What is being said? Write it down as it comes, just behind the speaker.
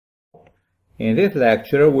In this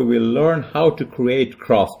lecture, we will learn how to create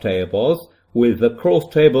cross-tables with the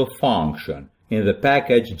CrossTable function in the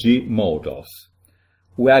package gmodels.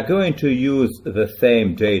 We are going to use the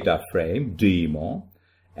same data frame, demo,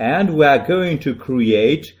 and we are going to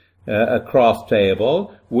create a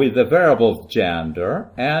cross-table with the variables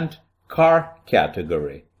gender and car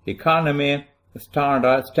category, economy,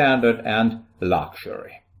 standard and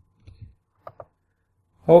luxury.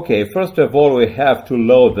 Okay, first of all, we have to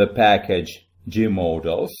load the package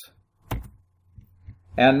gmodels.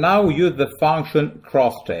 And now we use the function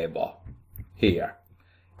CrossTable here.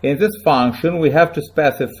 In this function, we have to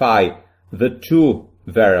specify the two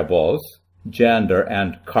variables, gender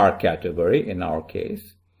and car category in our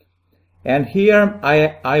case. And here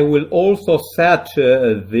I will also set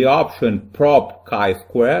the option prop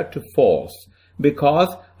chi-square to false,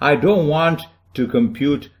 because I don't want to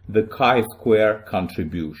compute the chi-square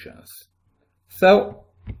contributions. So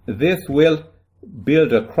this will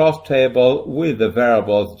build a cross-table with the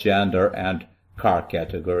variables gender and car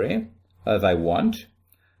category as I want.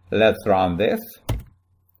 Let's run this.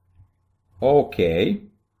 Okay.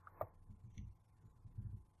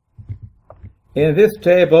 In this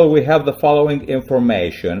table we have the following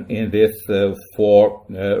information in these four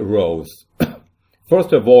rows.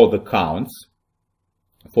 First of all, the counts.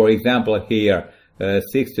 For example, here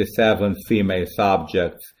 67 female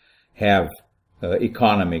subjects have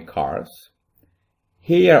economy cars.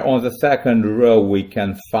 Here on the second row we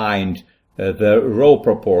can find the row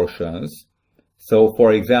proportions. So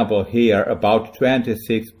for example, here about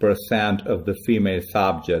 26% of the female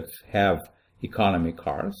subjects have economy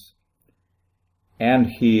cars. And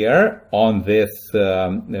here on this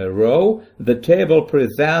row, the table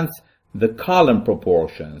presents the column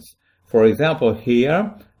proportions. For example,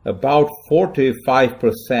 here about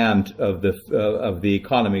 45% of the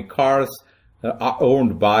economy cars are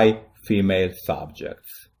owned by female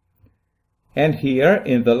subjects. And here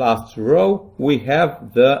in the last row we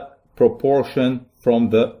have the proportion from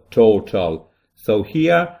the total. So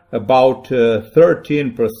here about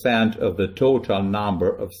 13% of the total number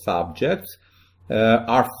of subjects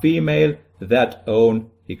are female that own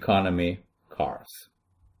economy cars.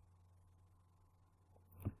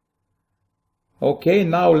 Okay,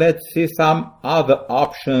 now let's see some other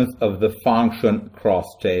options of the function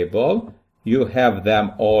CrossTable. You have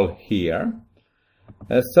them all here.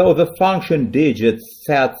 So the function digits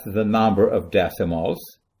sets the number of decimals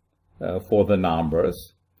for the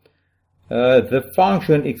numbers. The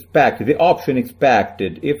option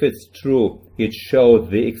expected, if it's true, it shows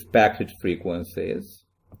the expected frequencies.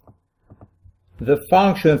 The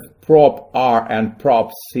functions prop R and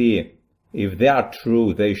prop C, if they are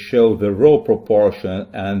true, they show the row proportion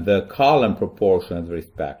and the column proportions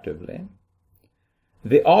respectively.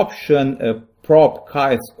 The option prop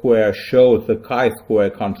chi-square shows the chi-square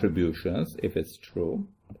contributions, if it's true.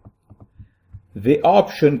 The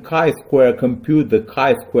option chi-square compute the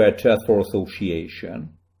chi-square test for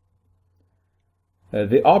association.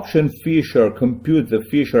 The option Fisher compute the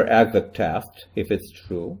Fisher exact test, if it's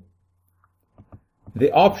true.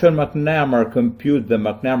 The option McNamara compute the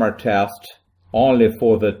McNamara test only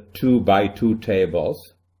for the 2x2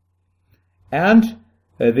 tables. And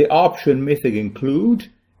the option missing include,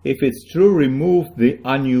 if it's true, remove the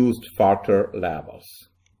unused factor levels.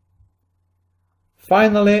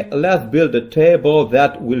 Finally, let's build a table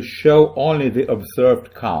that will show only the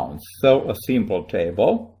observed counts, so a simple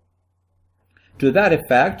table. To that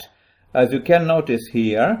effect, as you can notice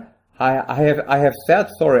here, I have set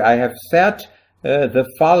the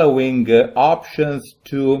following options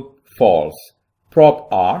to false. Prop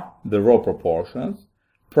R, the row proportions,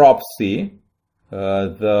 prop C,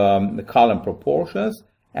 the column proportions,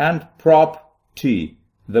 and prop T,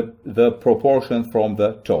 the proportion from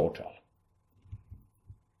the total.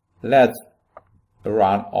 Let's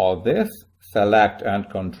run all this, select and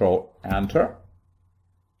control enter.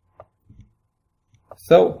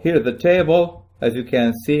 So here's the table. As you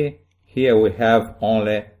can see, here we have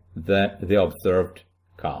only the observed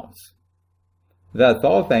counts. That's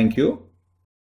all. Thank you.